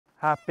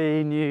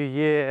Happy New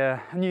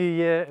Year! A new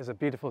year is a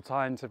beautiful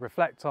time to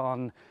reflect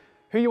on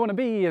who you want to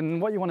be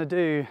and what you want to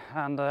do,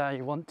 and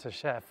you want to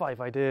share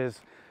 5 ideas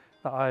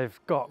that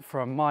I've got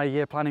from my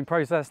year planning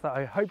process that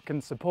I hope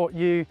can support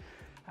you.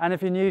 And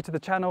if you're new to the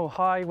channel,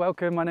 hi,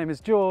 welcome, my name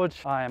is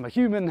George. I am a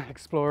human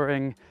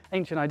exploring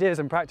ancient ideas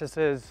and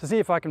practices to see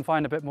if I can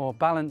find a bit more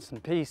balance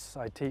and peace.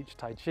 I teach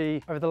Tai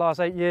Chi. Over the last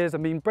 8 years,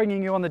 I've been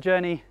bringing you on the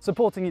journey,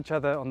 supporting each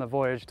other on the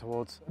voyage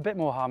towards a bit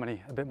more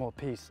harmony, a bit more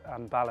peace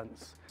and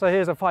balance. So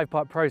here's a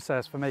 5-part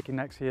process for making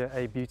next year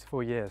a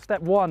beautiful year.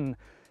 Step 1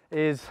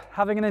 is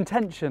having an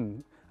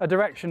intention, a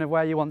direction of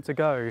where you want to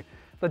go.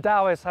 The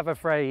Taoists have a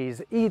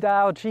phrase, Yi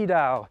Dao, Qi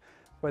Dao,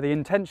 where the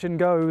intention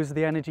goes,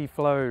 the energy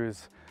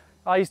flows.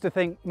 I used to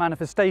think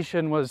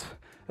manifestation was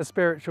a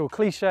spiritual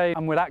cliche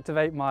and would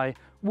activate my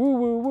woo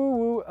woo woo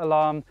woo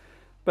alarm,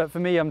 but for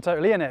me, I'm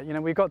totally in it. You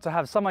know, we've got to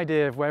have some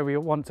idea of where we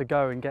want to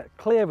go and get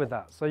clear with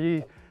that. So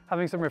you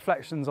having some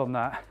reflections on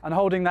that and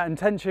holding that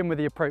intention with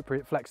the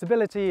appropriate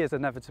flexibility as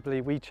inevitably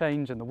we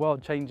change and the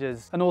world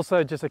changes. And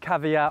also just a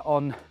caveat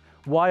on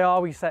why are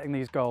we setting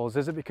these goals?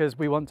 Is it because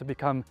we want to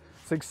become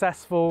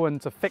successful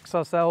and to fix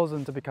ourselves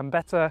and to become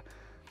better?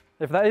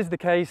 If that is the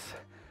case,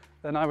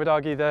 then I would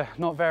argue they're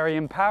not very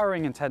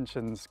empowering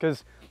intentions,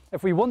 because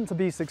if we want to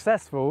be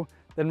successful,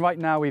 then right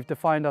now we've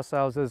defined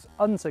ourselves as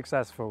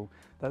unsuccessful,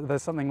 that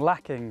there's something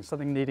lacking,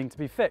 something needing to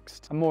be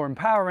fixed. A more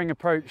empowering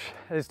approach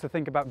is to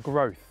think about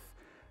growth.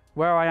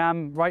 Where I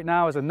am right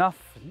now is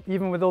enough,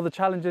 even with all the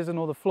challenges and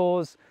all the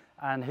flaws,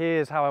 and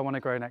here's how I want to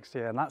grow next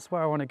year, and that's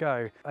where I want to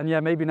go. And yeah,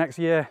 maybe next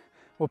year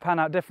will pan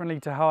out differently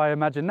to how I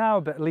imagine now,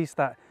 but at least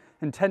that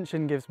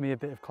intention gives me a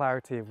bit of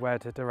clarity of where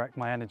to direct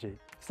my energy.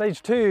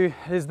 Stage 2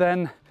 is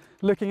then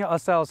looking at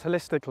ourselves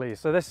holistically.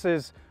 So this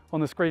is on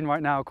the screen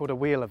right now called a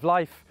wheel of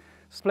life,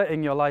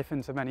 splitting your life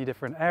into many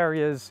different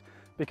areas,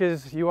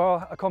 because you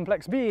are a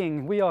complex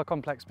being. We are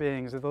complex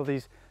beings with all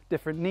these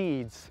different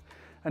needs.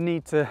 A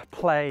need to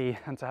play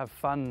and to have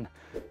fun,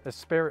 a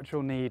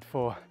spiritual need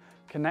for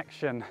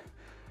connection,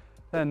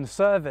 then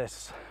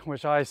service,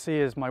 which I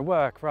see as my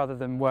work, rather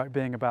than work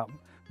being about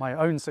my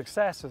own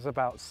success, is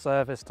about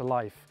service to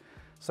life.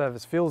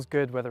 Service feels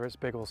good, whether it's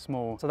big or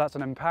small. So that's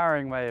an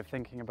empowering way of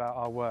thinking about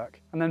our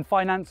work. And then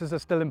finances are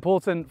still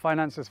important.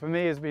 Finances for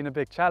me has been a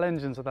big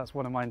challenge, and so that's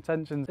one of my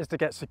intentions, is to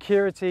get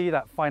security,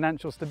 that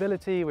financial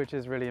stability, which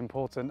is really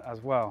important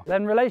as well.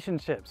 Then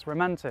relationships,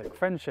 romantic,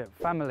 friendship,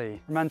 family.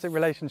 Romantic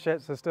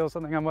relationships are still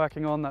something I'm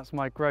working on. That's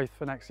my growth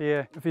for next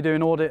year. If you do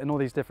an audit in all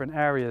these different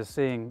areas,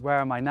 seeing where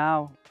am I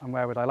now and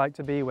where would I like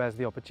to be, where's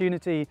the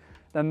opportunity,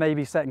 then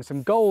maybe setting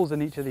some goals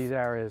in each of these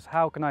areas.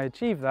 How can I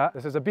achieve that?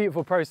 This is a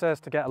beautiful process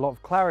to get a lot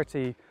of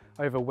clarity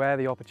over where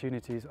the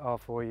opportunities are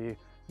for you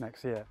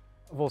next year.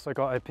 I've also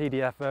got a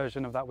PDF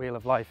version of that Wheel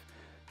of Life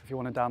if you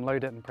want to download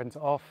it and print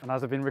it off. And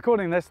as I've been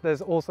recording this,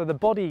 there's also the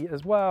body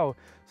as well.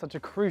 Such a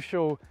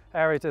crucial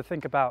area to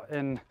think about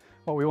in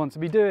what we want to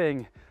be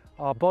doing.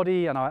 Our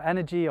body and our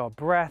energy, our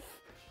breath,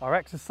 our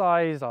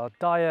exercise, our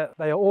diet,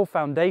 they are all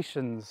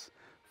foundations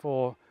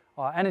for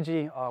our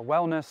energy, our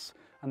wellness,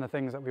 and the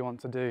things that we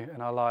want to do in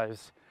our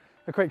lives.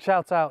 A quick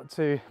shout out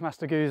to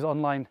Master Gu's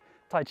online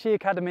Tai Chi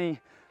Academy,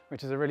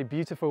 which is a really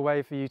beautiful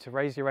way for you to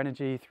raise your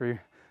energy through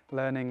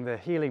learning the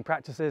healing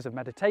practices of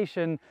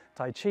meditation,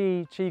 Tai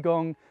Chi, Qi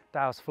Gong,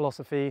 Taoist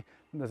philosophy.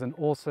 There's an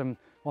awesome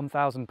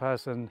 1,000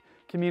 person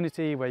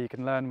community where you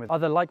can learn with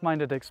other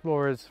like-minded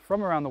explorers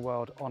from around the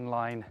world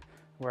online,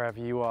 wherever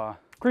you are.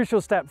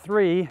 Crucial step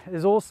 3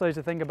 is also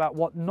to think about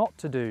what not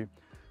to do.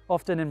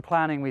 Often in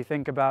planning we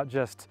think about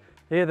just,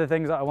 here are the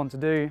things that I want to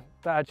do,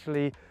 but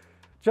actually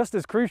just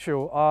as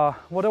crucial are,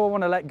 what do I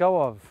want to let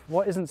go of?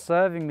 What isn't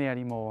serving me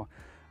anymore?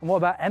 And what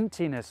about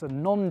emptiness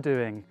and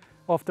non-doing?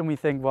 Often we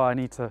think, well, I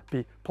need to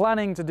be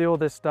planning to do all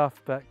this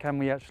stuff, but can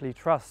we actually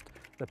trust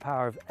the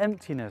power of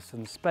emptiness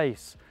and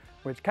space,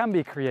 which can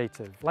be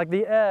creative? Like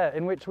the air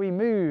in which we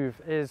move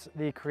is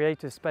the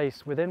creative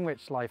space within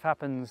which life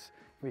happens.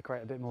 If we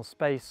create a bit more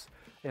space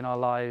in our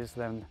lives,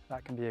 then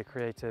that can be a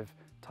creative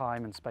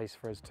time and space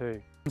for us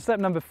too. And step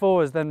number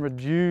 4 is then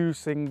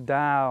reducing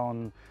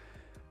down.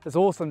 It's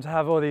awesome to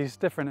have all these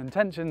different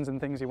intentions and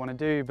things you want to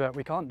do, but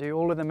we can't do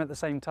all of them at the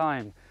same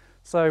time.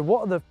 So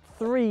what are the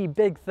 3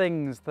 big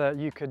things that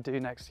you could do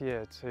next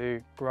year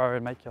to grow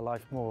and make your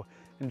life more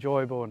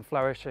enjoyable and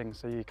flourishing,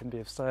 so you can be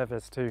of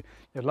service to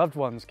your loved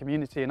ones,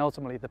 community, and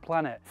ultimately the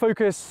planet?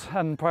 Focus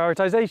and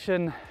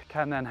prioritization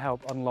can then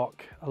help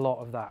unlock a lot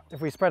of that. If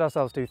we spread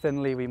ourselves too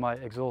thinly, we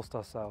might exhaust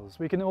ourselves.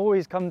 We can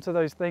always come to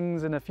those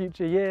things in a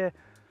future year,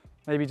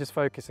 maybe just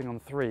focusing on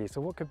 3.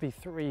 So what could be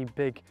 3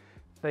 big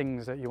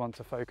things that you want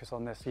to focus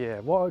on this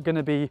year? What are going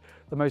to be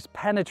the most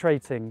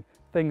penetrating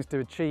things to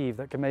achieve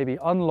that can maybe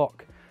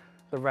unlock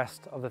the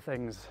rest of the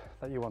things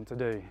that you want to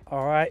do?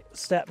 All right,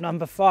 step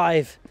number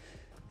 5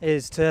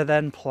 is to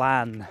then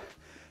plan.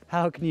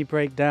 How can you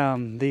break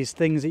down these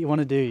things that you want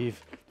to do?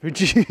 You've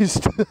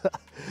reduced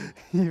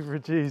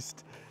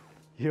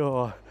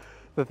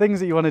the things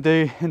that you want to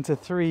do into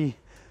 3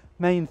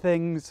 main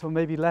things, or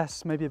maybe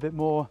less, maybe a bit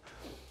more,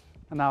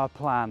 and now a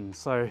plan.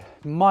 So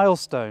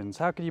milestones,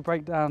 how can you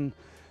break down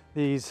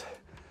these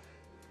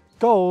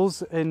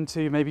goals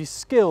into maybe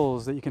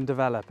skills that you can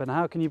develop, and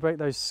how can you break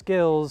those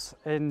skills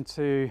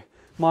into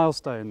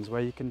milestones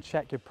where you can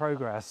check your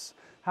progress.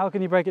 How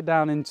can you break it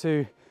down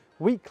into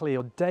weekly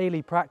or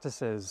daily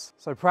practices?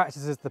 So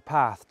practice is the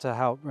path to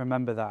help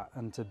remember that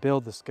and to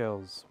build the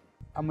skills.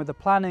 And with the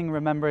planning,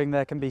 remembering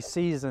there can be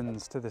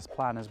seasons to this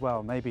plan as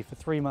well. Maybe for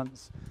 3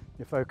 months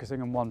you're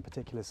focusing on one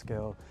particular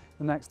skill,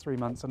 the next 3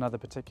 months another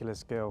particular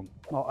skill.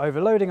 Not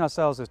overloading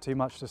ourselves is too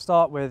much to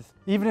start with.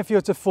 Even if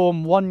you're to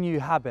form one new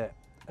habit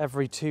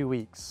every 2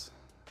 weeks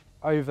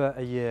over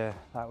a year,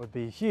 that would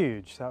be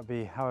huge. That would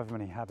be however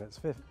many habits,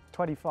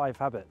 25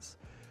 habits.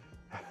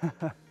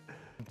 The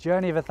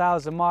journey of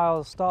 1,000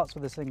 miles starts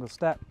with a single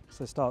step.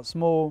 So start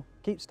small,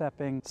 keep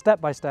stepping,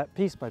 step by step,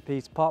 piece by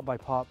piece, part by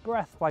part,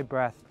 breath by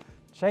breath.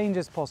 Change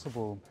is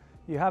possible.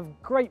 You have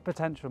great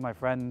potential, my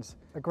friends,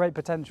 a great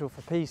potential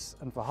for peace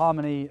and for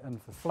harmony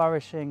and for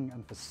flourishing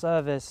and for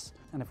service.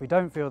 And if we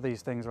don't feel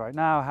these things right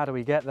now, how do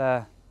we get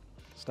there?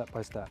 Step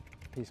by step,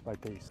 piece by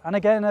piece. And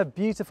again, a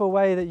beautiful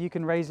way that you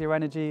can raise your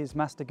energy is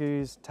Master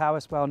Gu's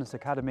Taoist Wellness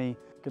Academy.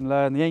 You can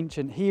learn the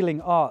ancient healing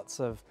arts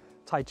of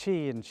Tai Chi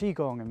and Qi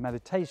Gong and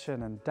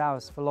meditation and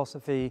Taoist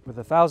philosophy with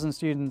 1,000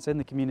 students in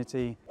the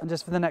community. And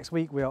just for the next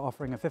week, we are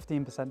offering a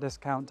 15%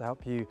 discount to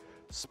help you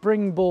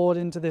springboard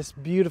into this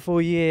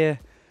beautiful year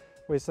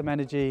with some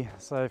energy.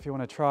 So if you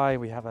want to try,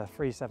 we have a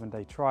free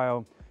 7-day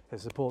trial. It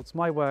supports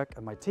my work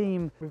and my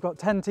team. We've got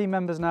 10 team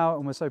members now,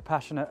 and we're so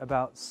passionate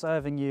about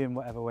serving you in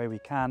whatever way we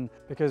can,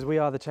 because we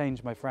are the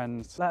change, my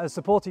friends. Let us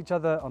support each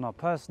other on our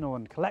personal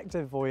and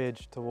collective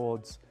voyage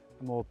towards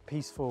a more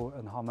peaceful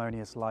and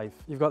harmonious life.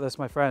 You've got this,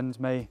 my friends.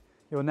 May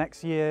your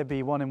next year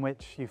be one in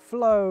which you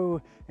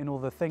flow in all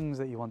the things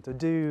that you want to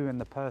do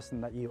and the person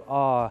that you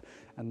are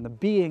and the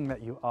being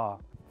that you are.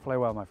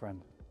 Flow well, my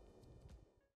friend.